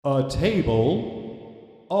A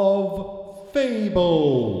Table of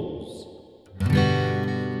Fables.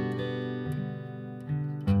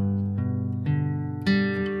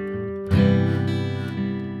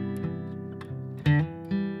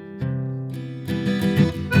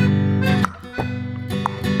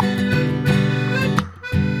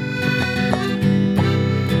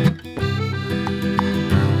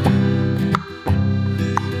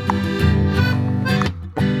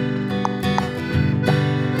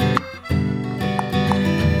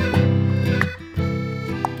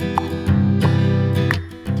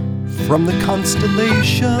 From the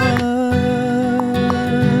constellations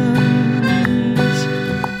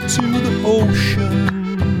to the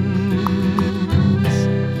oceans,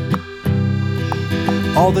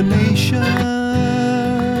 all the nations,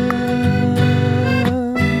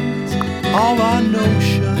 all our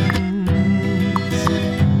notions,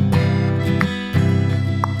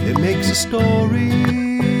 it makes a story,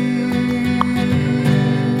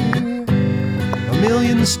 a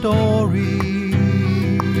million stories.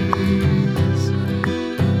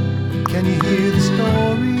 Can you hear the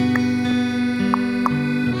stories?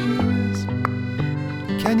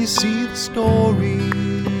 Can you see the stories?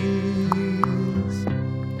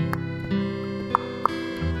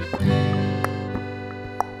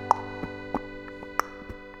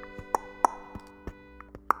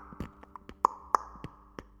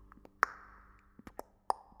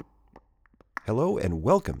 Hello and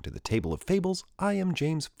welcome to the Table of Fables. I am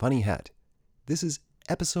James Funny Hat. This is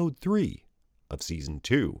episode 3 of season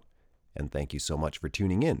 2. And thank you so much for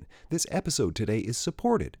tuning in. This episode today is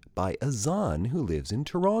supported by Azan, who lives in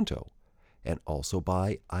Toronto, and also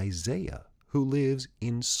by Isaiah, who lives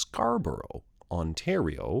in Scarborough,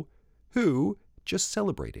 Ontario, who just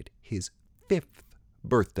celebrated his 5th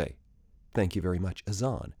birthday. Thank you very much,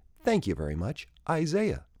 Azan. Thank you very much,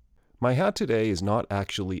 Isaiah. My hat today is not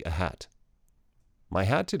actually a hat. My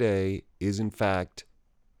hat today is, in fact,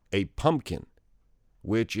 a pumpkin,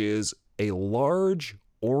 which is a large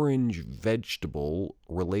orange vegetable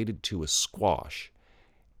related to a squash.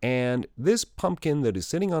 And this pumpkin that is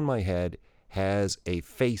sitting on my head has a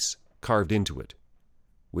face carved into it,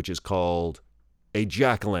 which is called a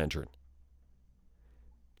jack-o'-lantern.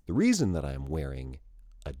 The reason that I am wearing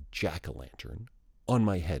a jack-o'-lantern on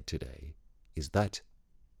my head today is that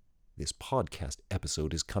this podcast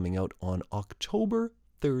episode is coming out on October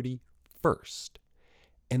 31st.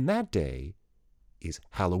 And that day is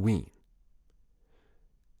Halloween.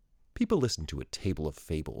 People listen to a Table of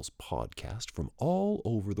Fables podcast from all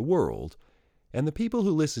over the world, and the people who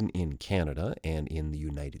listen in Canada and in the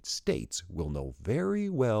United States will know very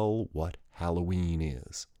well what Halloween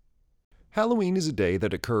is. Halloween is a day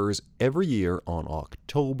that occurs every year on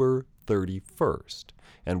October 31st,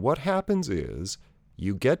 and what happens is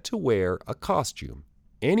you get to wear a costume,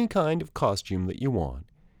 any kind of costume that you want.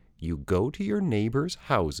 You go to your neighbors'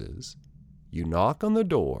 houses, you knock on the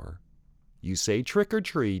door, you say trick or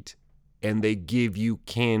treat, and they give you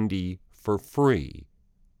candy for free.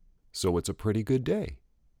 So it's a pretty good day.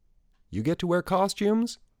 You get to wear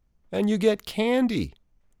costumes, and you get candy.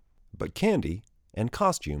 But candy and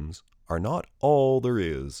costumes are not all there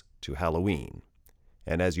is to Halloween.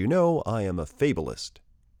 And as you know, I am a fabulist.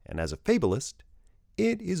 And as a fabulist,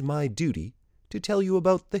 it is my duty to tell you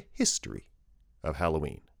about the history of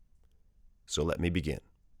Halloween. So let me begin.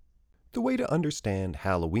 The way to understand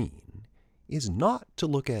Halloween is not to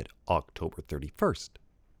look at October 31st,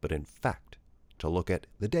 but in fact, to look at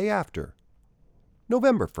the day after,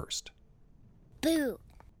 November 1st. Boo!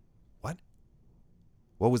 What?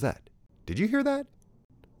 What was that? Did you hear that?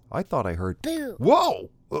 I thought I heard... Boo! Whoa!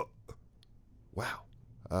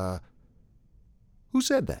 Wow. Who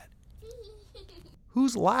said that?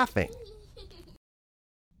 Who's laughing?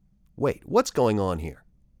 Wait, what's going on here?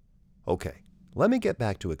 Okay, let me get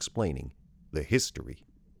back to explaining the history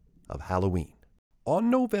of Halloween. On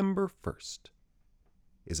November 1st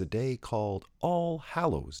is a day called All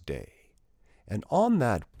Hallows Day. And on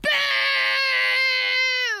that... Boo!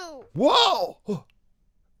 Whoa!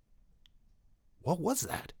 What was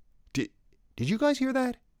that? Did you guys hear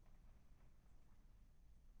that?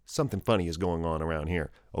 Something funny is going on around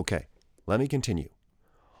here. Okay, let me continue.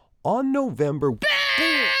 On November... Boo!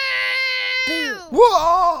 Boo!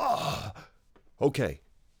 Whoa! Okay,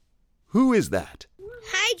 who is that?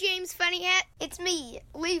 Hi, James Funny Hat. It's me,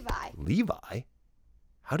 Levi. Levi?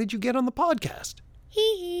 How did you get on the podcast?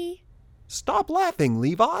 Hee hee. Stop laughing,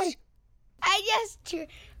 Levi. I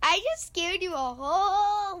just scared you a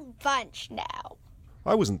whole bunch now.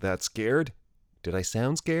 I wasn't that scared. Did I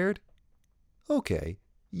sound scared? Okay,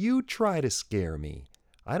 you try to scare me.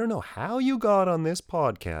 I don't know how you got on this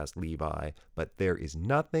podcast, Levi, but there is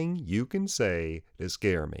nothing you can say to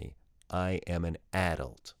scare me. I am an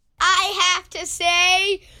adult. I have to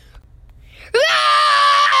say...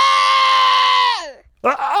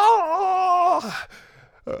 Ah!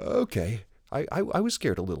 Okay, I was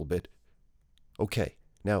scared a little bit. Okay,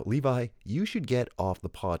 now, Levi, you should get off the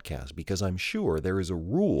podcast because I'm sure there is a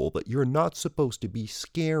rule that you're not supposed to be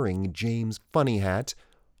scaring James Funny Hat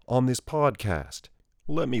on this podcast.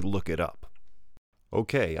 Let me look it up.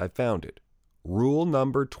 Okay, I found it. Rule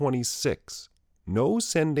number 26. No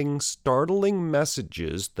sending startling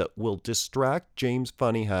messages that will distract James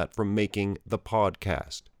Funny Hat from making the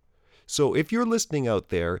podcast. So if you're listening out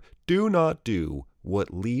there, do not do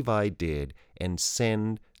what Levi did and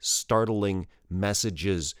send startling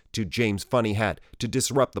messages to James Funny Hat to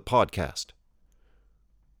disrupt the podcast.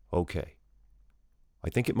 Okay. I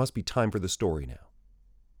think it must be time for the story now.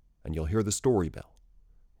 And you'll hear the story bell.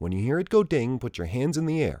 When you hear it go ding, put your hands in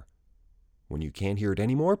the air. When you can't hear it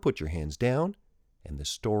anymore, put your hands down, and the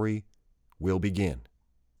story will begin.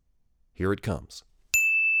 Here it comes.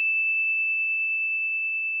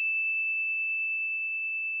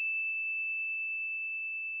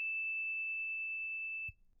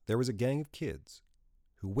 There was a gang of kids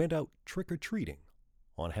who went out trick-or-treating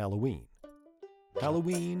on Halloween.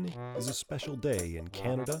 Halloween is a special day in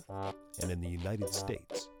Canada and in the United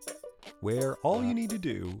States, where all you need to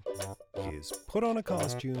do is put on a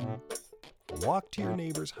costume, walk to your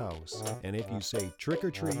neighbor's house, and if you say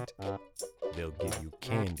trick-or-treat, they'll give you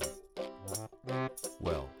candy.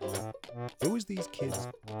 Well, it was these kids'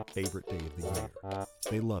 favorite day of the year.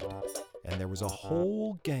 They loved it, and there was a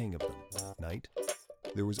whole gang of them. Night,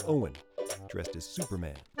 there was Owen, dressed as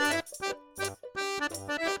Superman.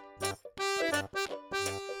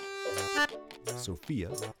 Sophia,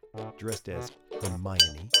 dressed as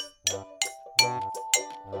Hermione.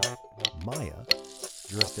 Maya,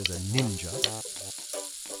 dressed as a ninja.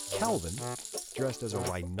 Calvin, dressed as a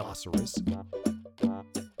rhinoceros.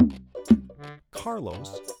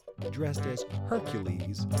 Carlos, dressed as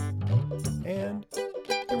Hercules. And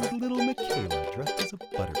there was little Michaela, dressed as a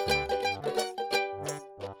butterfly.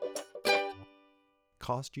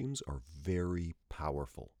 Costumes are very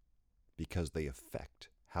powerful because they affect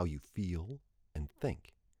how you feel and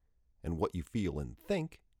think. And what you feel and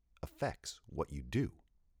think affects what you do.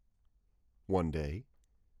 One day,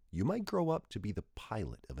 you might grow up to be the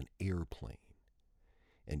pilot of an airplane,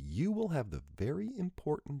 and you will have the very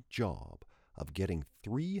important job of getting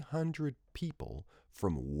 300 people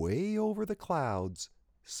from way over the clouds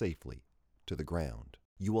safely to the ground.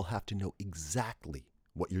 You will have to know exactly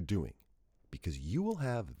what you're doing because you will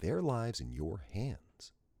have their lives in your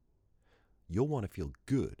hands. You'll want to feel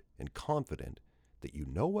good and confident that you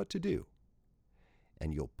know what to do,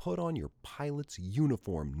 and you'll put on your pilot's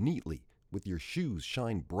uniform neatly with your shoes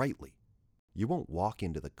shined brightly. You won't walk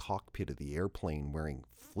into the cockpit of the airplane wearing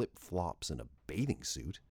flip-flops and a bathing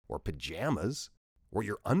suit, or pajamas, or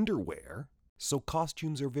your underwear. So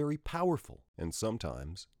costumes are very powerful, and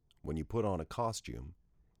sometimes, when you put on a costume,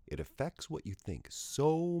 it affects what you think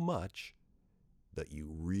so much that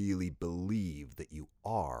you really believe that you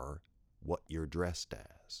are what you're dressed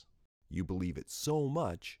as. You believe it so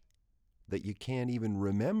much that you can't even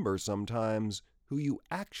remember sometimes who you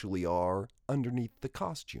actually are underneath the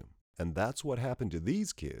costume. And that's what happened to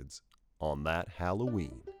these kids on that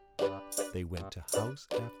Halloween. They went to house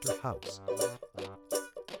after house,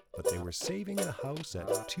 but they were saving the house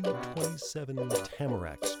at 227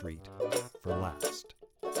 Tamarack Street for last.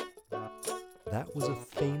 That was a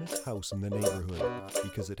famous house in the neighborhood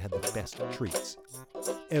because it had the best treats.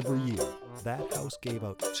 Every year, that house gave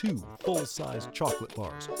out 2 full-size chocolate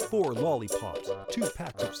bars, 4 lollipops, 2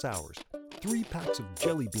 packs of sours, 3 packs of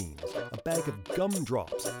jelly beans, a bag of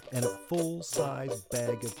gumdrops, and a full-size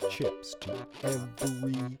bag of chips to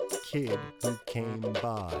every kid who came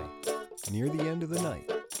by. Near the end of the night,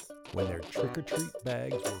 when their trick-or-treat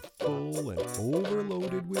bags were full and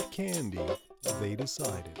overloaded with candy, they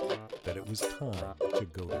decided that it was time to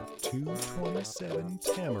go to 227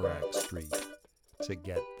 Tamarack Street to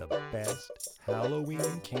get the best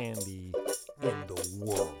Halloween candy in the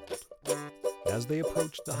world. As they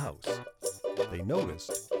approached the house, they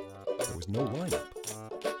noticed there was no lineup,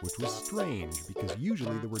 which was strange because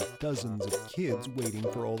usually there were dozens of kids waiting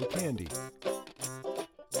for all the candy.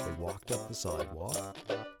 They walked up the sidewalk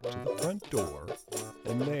to the front door,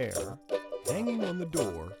 and there, hanging on the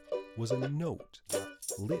door, was a note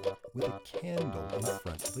lit with a candle in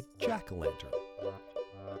front of a jack-o'-lantern.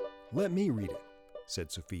 "Let me read it,"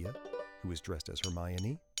 said Sophia, who was dressed as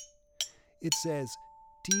Hermione. It says,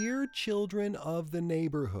 "Dear children of the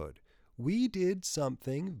neighborhood, We did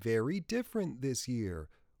something very different this year.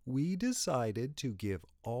 We decided to give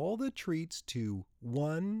all the treats to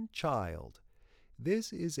one child.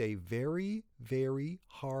 This is a very, very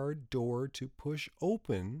hard door to push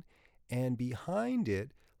open, and behind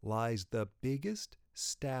it lies the biggest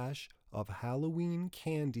stash of Halloween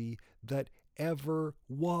candy that ever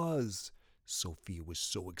was. Sophia was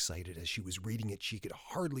so excited as she was reading it she could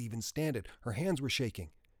hardly even stand it. Her hands were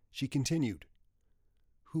shaking. She continued,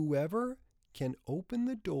 "Whoever can open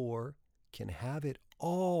the door can have it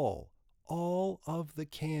all of the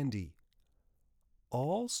candy.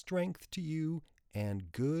 All strength to you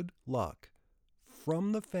and good luck.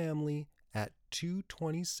 From the family at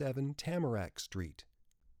 227 Tamarack Street."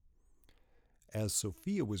 As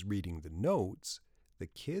Sophia was reading the notes, the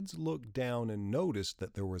kids looked down and noticed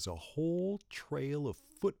that there was a whole trail of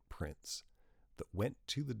footprints that went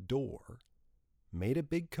to the door, made a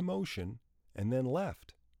big commotion, and then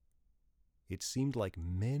left. It seemed like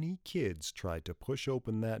many kids tried to push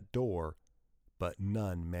open that door, but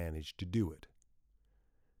none managed to do it.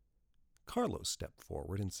 Carlos stepped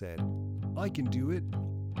forward and said, "I can do it.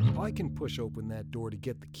 I can push open that door to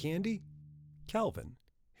get the candy." Calvin,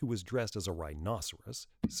 who was dressed as a rhinoceros,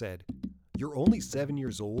 said, "You're only 7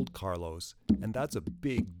 years old, Carlos, and that's a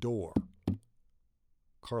big door."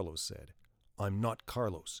 Carlos said, "I'm not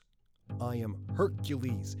Carlos. I am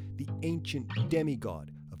Hercules, the ancient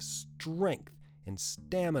demigod of strength and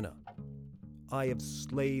stamina. I have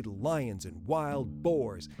slayed lions and wild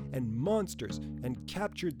boars and monsters and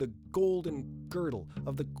captured the golden girdle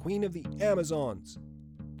of the Queen of the Amazons.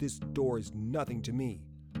 This door is nothing to me.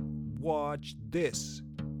 Watch this."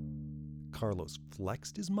 Carlos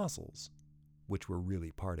flexed his muscles, which were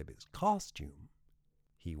really part of his costume.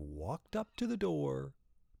 He walked up to the door,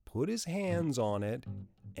 put his hands on it,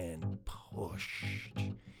 and pushed.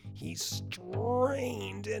 He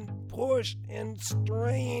strained and pushed and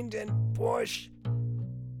strained and pushed,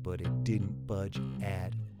 but it didn't budge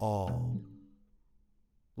at all.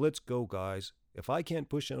 "Let's go, guys. If I can't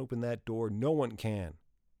push and open that door, no one can,"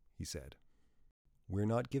 he said. "We're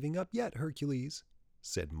not giving up yet, Hercules,"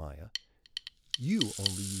 said Maya. "You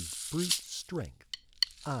only use brute strength.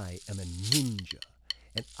 I am a ninja,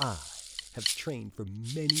 and I have trained for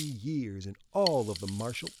many years in all of the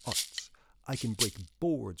martial arts. I can break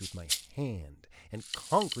boards with my hand and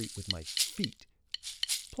concrete with my feet.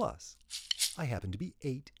 Plus, I happen to be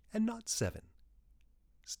 8 and not 7.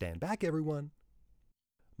 Stand back, everyone."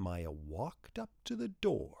 Maya walked up to the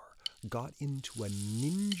door, got into a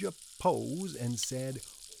ninja pose, and said,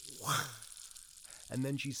 "Wah!" And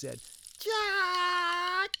then she said,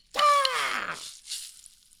 "Ja! Ja!"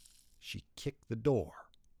 She kicked the door.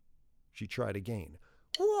 She tried again.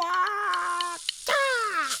 "Wah!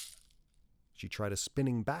 Ja!" She tried a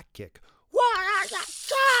spinning back kick. "Wah!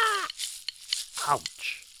 Ja!"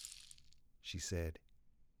 "Ouch!" She said,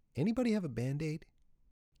 "Anybody have a Band-Aid?"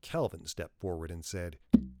 Calvin stepped forward and said,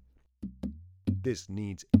 "This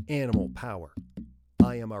needs animal power.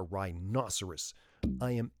 I am a rhinoceros.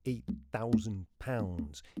 I am 8,000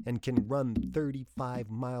 pounds and can run 35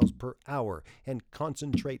 miles per hour and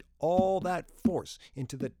concentrate all that force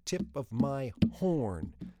into the tip of my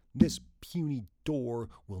horn. This puny door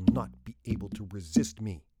will not be able to resist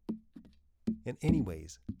me. And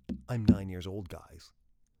anyways, I'm 9 years old, guys.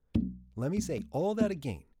 Let me say all that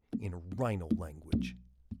again in rhino language."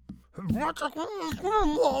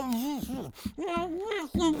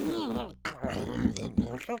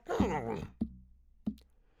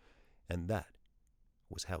 And that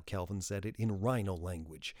was how Calvin said it in rhino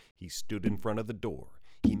language. He stood in front of the door.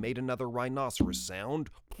 He made another rhinoceros sound.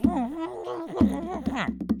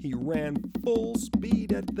 He ran full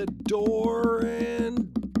speed at the door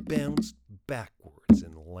and bounced backwards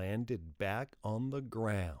and landed back on the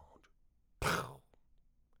ground. Pow!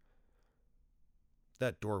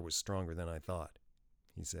 "That door was stronger than I thought,"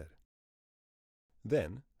 he said.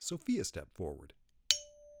 Then Sophia stepped forward.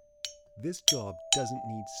 "This job doesn't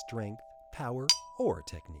need strength, power, or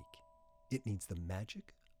technique. It needs the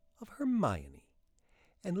magic of Hermione.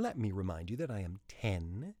 And let me remind you that I am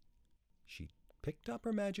 10. She picked up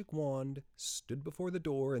her magic wand, stood before the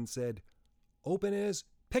door, and said, "Openus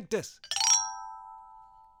Pictus!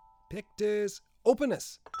 Pictus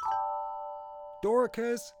Openus!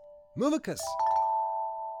 Doricus Movicus!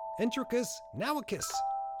 Entricus Navicus!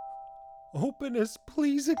 Openus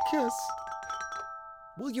Pleasicus!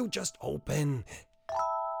 Will you just open?"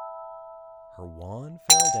 Her wand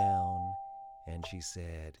fell down, and she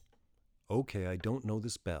said, "Okay, I don't know the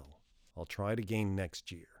spell. I'll try it again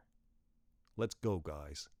next year. Let's go,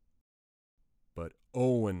 guys." But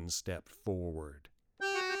Owen stepped forward.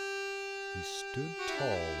 He stood tall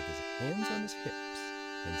with his hands on his hips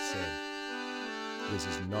and said, "This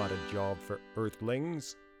is not a job for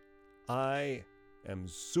Earthlings. I am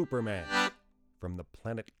Superman from the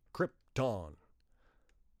planet Krypton.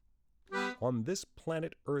 On this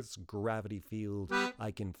planet Earth's gravity field,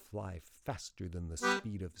 I can fly faster than the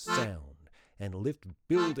speed of sound and lift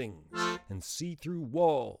buildings and see through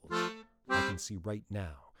walls. I can see right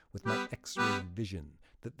now with my X-ray vision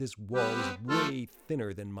that this wall is way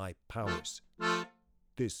thinner than my powers.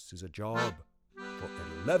 This is a job for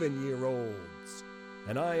 11-year-olds,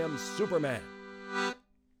 and I am Superman."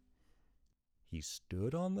 He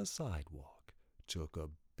stood on the sidewalk, took a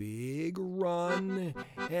big run,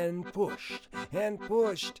 and pushed, and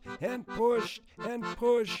pushed, and pushed, and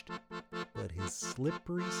pushed. But his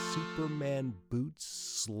slippery Superman boots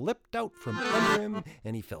slipped out from under him,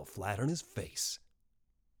 and he fell flat on his face.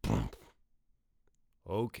 Plump.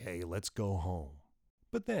 Okay, let's go home.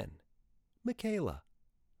 But then, Michaela,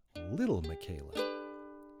 little Michaela,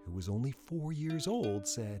 who was only 4 years old,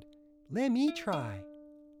 said, "Let me try."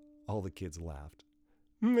 All the kids laughed.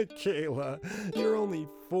 "Michaela, you're only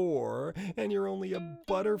 4, and you're only a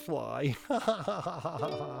butterfly." Ha ha ha ha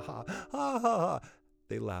ha ha ha ha.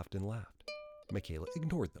 They laughed and laughed. Michaela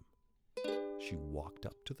ignored them. She walked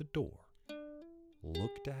up to the door,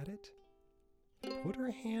 looked at it, put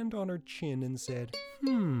her hand on her chin and said,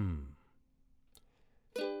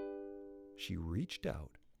 She reached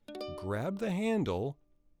out, grabbed the handle,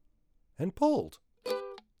 and pulled.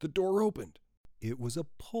 The door opened. It was a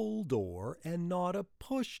pull door and not a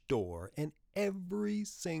push door, and every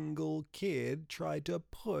single kid tried to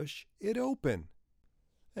push it open.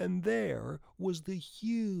 And there was the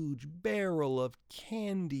huge barrel of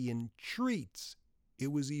candy and treats.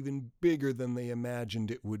 It was even bigger than they imagined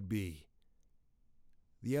it would be.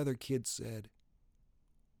 The other kids said,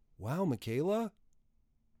 "Wow, Michaela,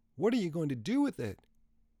 what are you going to do with it?"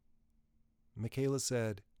 Michaela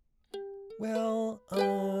said, "Well,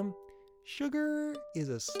 sugar is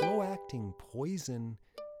a slow-acting poison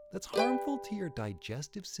that's harmful to your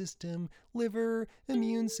digestive system, liver,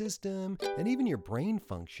 immune system, and even your brain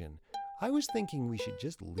function. I was thinking we should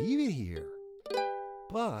just leave it here.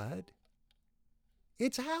 But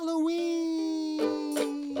it's Halloween!"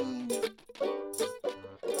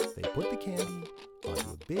 They put the candy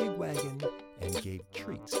onto a big wagon and gave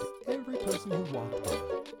treats to every person who walked by.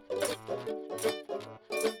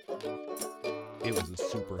 It was a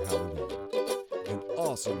super Halloween. An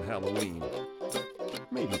awesome Halloween.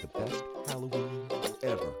 Maybe the best Halloween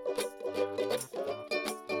ever.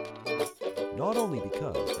 Not only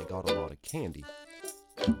because they got a lot of candy,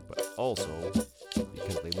 but also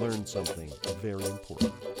because they learned something very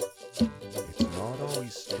important. It's not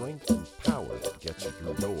always strength and power that gets you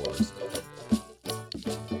through doors.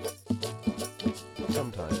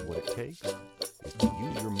 Sometimes what it takes is to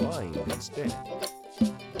use your mind instead,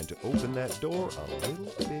 and to open that door a little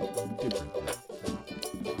bit differently.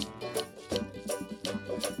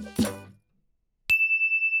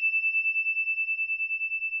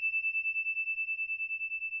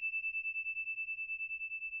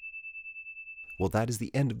 Well, that is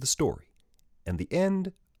the end of the story, and the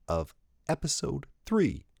end of Episode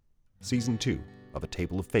 3, Season 2 of A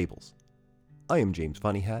Table of Fables. I am James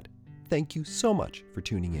Funnyhat. Thank you so much for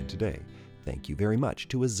tuning in today. Thank you very much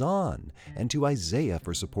to Azan and to Isaiah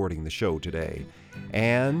for supporting the show today.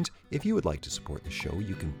 And if you would like to support the show,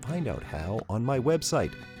 you can find out how on my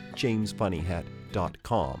website,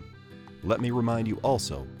 jamesfunnyhat.com. Let me remind you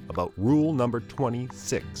also about rule number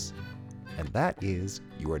 26. And that is,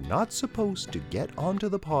 you are not supposed to get onto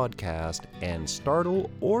the podcast and startle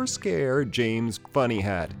or scare James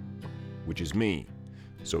Funnyhat, which is me.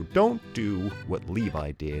 So don't do what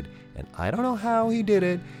Levi did, and I don't know how he did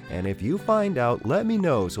it, and if you find out, let me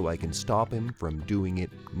know so I can stop him from doing it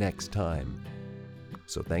next time.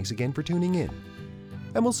 So thanks again for tuning in,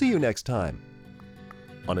 and we'll see you next time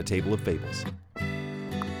on A Table of Fables.